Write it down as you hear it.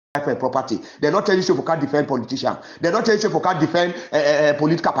life and property. They're not telling you people can't defend politicians. They're not telling you people can't defend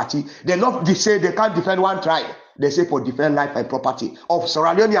political party. They're not say they can't defend one tribe. They say for defend life and property of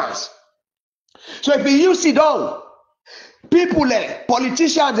Sierra Leoneans. So if you sit down, people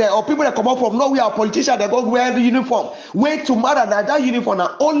politicians or people that come up from nowhere, or politicians that go wear the uniform, wait tomorrow now that uniform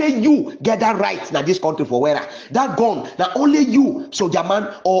now only you get that right now this country for wearer. That gun now only you, soldier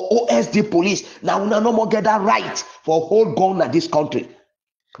man or OSD police now no more get that right for whole gun now this country.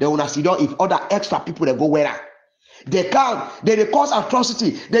 They wanna sit down if other extra people that go wearer. They can, they cause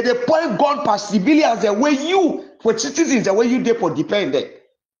atrocity, they point gun past civilians the way you for citizens the way you they for depend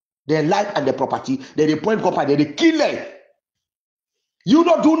their life and their property, they point gun past they kill them. You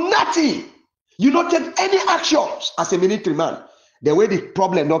don't do nothing. You don't take any actions as a military man. The way the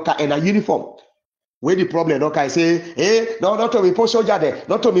problem not in a uniform. Where the problem not can say, hey, no, not to be post soldier there,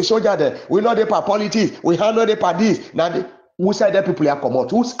 not to be soldier there. We know the politics, we handle the this. Now, who side the people are come out?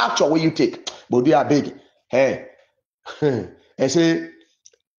 Whose action will you take? But they are big. Hey, I say,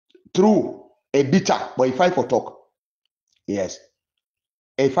 true, a bitter, but a fight for talk. Yes,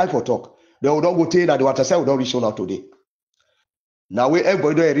 a fight for talk. They will not go tell that the water side will not be shown out today. Now, where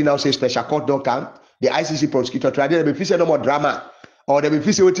everybody do now say special court don't come, the ICC prosecutor try they be facing no more drama, or they be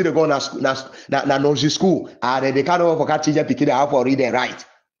facing what they go na nursery school, and they can't forget teacher picking how for read and write.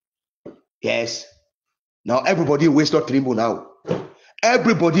 Yes. Now everybody waste not tremble now.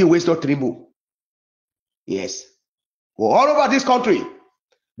 Everybody waste not tremble. Yes. Go all over this country.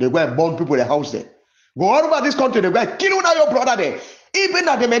 They go and burn people in the house there. Go all over this country. They go and kill your brother there. Even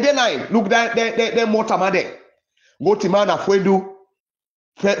at the Medellin, look that they mortar there. Go to man Fwendu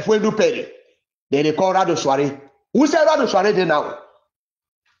Perry. Then they call Rado Soare. Who say Rado Soare there now?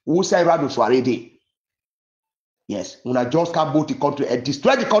 Who say Rado Soare there? Yes. Una just can't boot the country and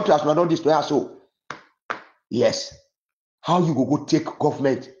destroy the country as we don't destroy us so. Yes. How you go take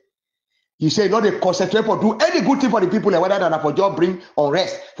government? You say not they concentrate for do any good thing for the people and whether than for just bring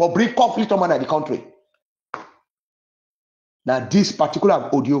unrest, for bring conflict on the country. Now this particular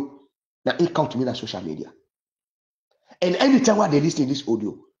audio, now it come to me on social media. And anytime when they listen to this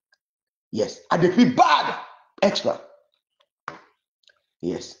audio, yes, and they feel bad, extra.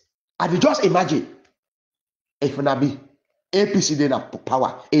 Yes. And they just imagine if Nabi, APC then have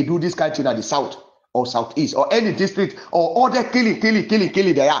power, they do this kind of thing at the south or southeast or any district or other killing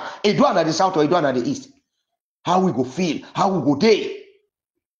they are. They do at the south or they do at the east. How we go feel, how we go day.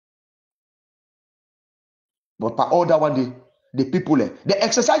 But per order one day, the people, they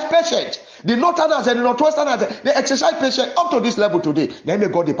exercise patience. The northerners and the northwesterners, they exercise patience up to this level today. Then they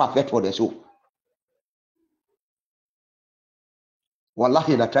got the perfect for their soul.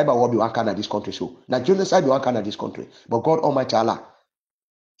 Wallahi, in a tribal war be one kind of this country, so now genocide be one kind of this country. But God Almighty Allah,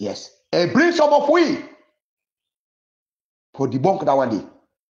 yes, and bring some of we for debunk that one day.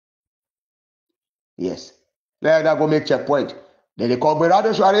 Yes, let that go make checkpoint. Then they call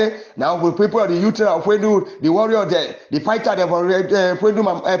Berado Soare. Now with people of the youth of Fwendu, the warrior there, the fighter there for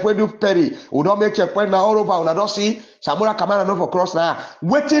Fwendu Perry, who don't make checkpoint now all over. We don't see Samura Kamara not for cross now.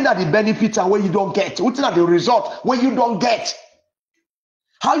 Waiting at the benefits and where you don't get. Waiting at the result where you don't get.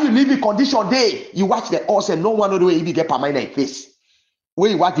 How you live in condition day, you watch the horse and no one know the way he get permanent in face.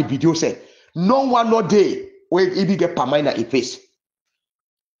 When you watch the video say, no one know day where he get permanent in face.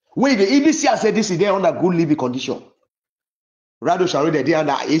 When the EBC say this is there under good living condition. Rado Soare they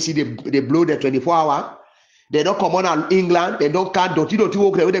under AC they blow the 24 hour. They don't come on England. They don't can't dirty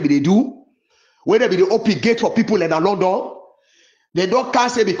work the way they do. Where they be the open gate for people in London. They don't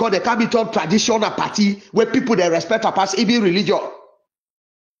can't say because they can't be taught traditional party where people they respect a past even religion.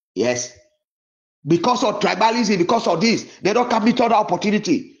 Yes. Because of tribalism, because of this, they don't can't be taught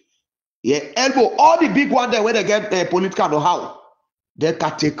opportunity. Yeah, elbow all the big one there where they get political know-how. They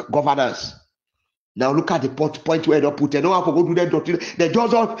can take governance. Now look at the point where they put. They don't have to go do that. They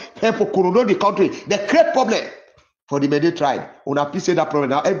just don't help for corona the country. They create problem for the Mede tribe. On a piece of that problem.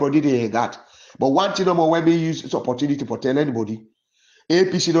 Now everybody they got. But one thing no more when we use this opportunity for tell anybody.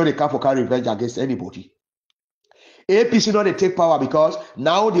 APC don't they come for carry revenge against anybody. APC don't they take power because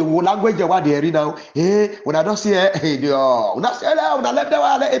now the language they want they now. Hey, when I don't see when I say when I left there,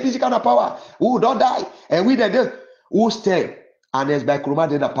 let APC kind of power. Who don't die? And we there who stay and as by Kuruma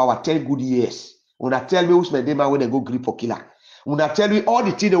they power 10 good years. When I tell me who's my name when they go grip for killer. When I tell you all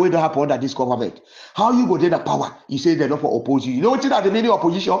the things the way don't happen under this government. How you go there the power? You say they're not for opposition. You know what that the meaning of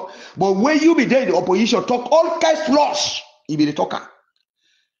opposition? But when you be there in the opposition, talk all kinds of flush. You be the talker.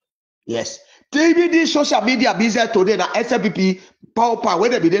 Yes. TVD social media business today na SLPP power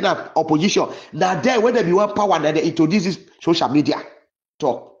when they be there in opposition. Now there when they be one power now they introduce this social media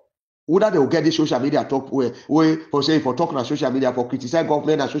talk. Whether they will get the social media talk where for say for talking on social media, for criticize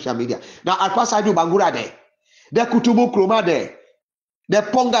government and social media. Now at first I do Bangura there. The Kutubu Kroma there. The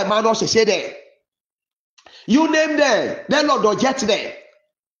Ponga Emmanuel say there. You name them. Then Lord jet there.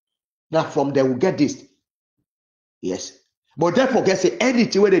 Now from there we get this. Yes. But don't forget say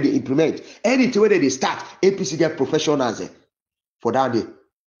anything where they implement, anything where they start, APC get professionals for that day.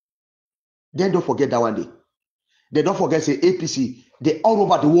 Then don't forget that one day. They don't forget say APC, they all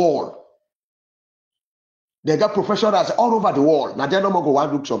over the world. They got professionals all over the world. Now they no more go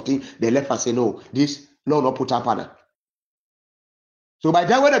and look something. They left and say no, this no put up on. So by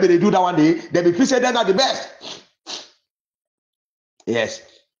then when they do that one day, they be say they're not the best. Yes.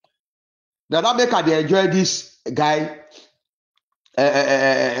 Now that make they enjoy this guy.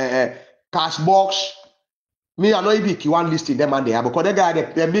 Cash box. Me, I know if you want listing them and they have because the guy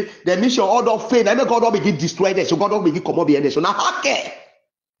the mission all of faith. I make God don't begin destroy them. So God don't begin come up behind them. So now hack.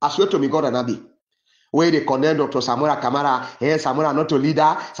 I swear to me, God and Nabi. Where they condemn Dr. Samora Kamara, hey, Samora not a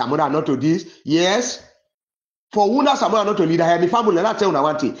leader, Samora not to this. Yes. For Una Samora not a leader, hey, my family not tell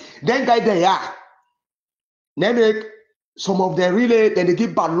one thing. Then guy there, yeah. Then make some of them really, then they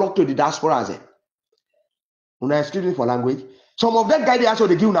give bad luck to the diaspora. Una excuse me for language. Some of them guys they also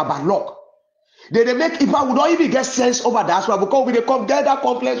they give una bad luck. They make if I would not even get sense over diaspora because we they come get that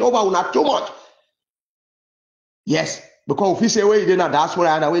complex over una too much. Yes. Because if you say where you in a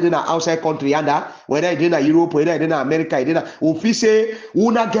diaspora and where in an outside country and whether you in Europe, whether you in America, if you say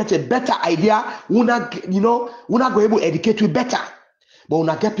una get a better idea, una go able to educate you better. But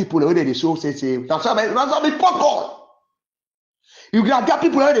una get people where they show say that's not me popcorn. You get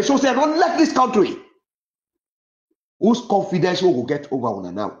people where they show say don't let this country. Whose confidence will get over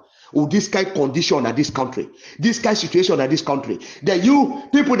una now? Or this kind of condition at this country, this kind of situation at this country. That you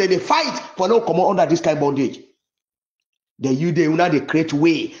people that they fight for no come under this kind of bondage. Then you they una they create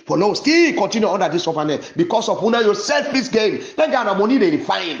way for no still continue under this suffering because of una your selfish gain. Then get money they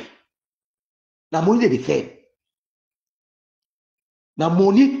define. Now money they defend. Now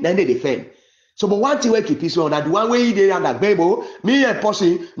money then they defend. So but one thing we keep this on that the one way you dey under Bible, me and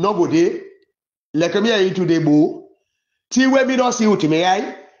person no go dey like me into the bow. See when me don't see you to me,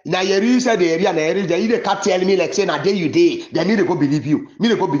 now you really said the area, they can't tell me like saying a day you day, then me they go believe you. Me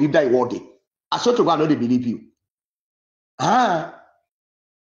they go believe that you want it. I swear to God, no they believe you. Not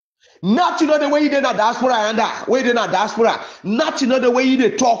to know the way you did a diaspora and way you did a diaspora. Not to know the way you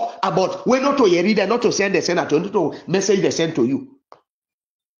they talk about when not to hear it, not to send the senator, not to message they send to you.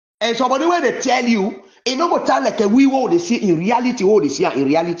 And somebody when they tell you, it no more time like a we what they see in reality, what they see in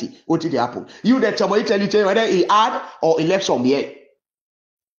reality, what did happen? You that somebody tell you whether he add or he left some here.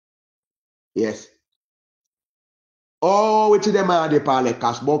 Yes. Oh, what to them are the parle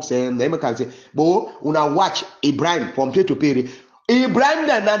cash box and them can say, bo, una watch Ibrahim from pay to pay. Ibrahim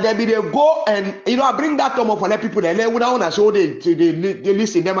then they be they go and I bring that come up for let people they una show they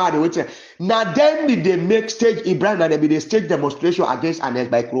listen them are the way. Now then they make stage Ibrahim and they be the stage demonstration against an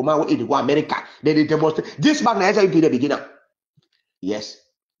by Kroma where it go America. They demonstrate this back now be the beginner. Yes.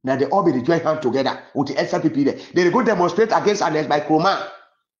 Now they all be the joint hand together with the SLPP there. They go demonstrate against an by Kroma.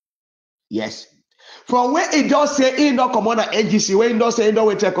 Yes. From where it does say in no come on NGC, where it does say in no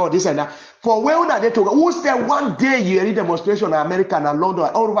way check out this and that. For where una they talk, who say one day you hear demonstration in America and London,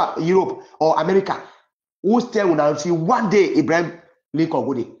 all over Europe or America? Who say una see one day Ibrahim Lincoln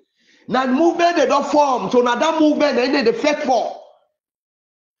go there? Now movement they don't form, so now that movement they fake for.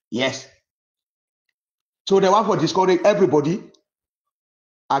 Yes. So they want for discourage everybody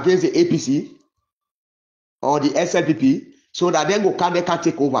against the APC or the SLPP. So that then they can't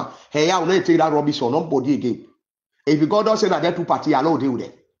take over. Hey, I will not take that rubbish on nobody again. If you God don't say that there two parties, allow deal with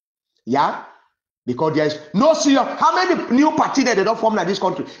them. Yeah? Because there is no serious. How many new parties that they don't form in this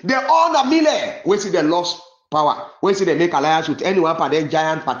country? They're all a million. We see they lost power. We see they make alliance with anyone for them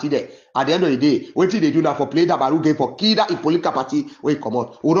giant party there. At the end of the day, what did they do now for play the Baru game for Kida in political party? We come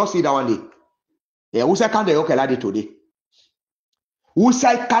out. We don't see that one day. Yeah, who say can they okay day today? Who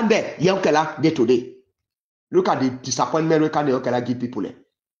say can they young day today? Look at the disappointment we can give people.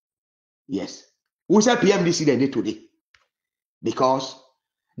 Yes. Who said PMDC they need today? Because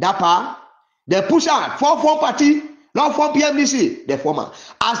that part, they push out form party, not form PMDC, the former.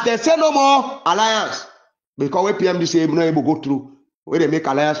 As they say no more alliance, because we PMDC not able to go through. Where they make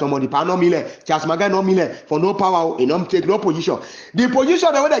alliance no more, the power no mile, Charles Magan no mile, for no power, in no take no position. The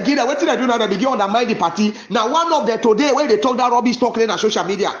position that when they give them, what they do now, they begin to undermine the party. Now one of them today, when they talk that rubbish talking on social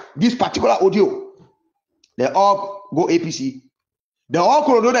media, this particular audio. They all go APC. They all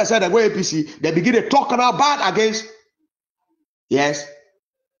could they said they go APC. They begin to talk now bad against. Yes.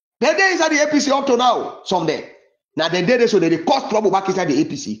 Then they inside the APC up to now. Someday. Now they did it so they cause trouble back inside the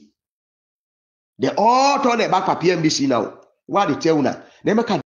APC. They all turn their back for PMDC now. What they tell now? They make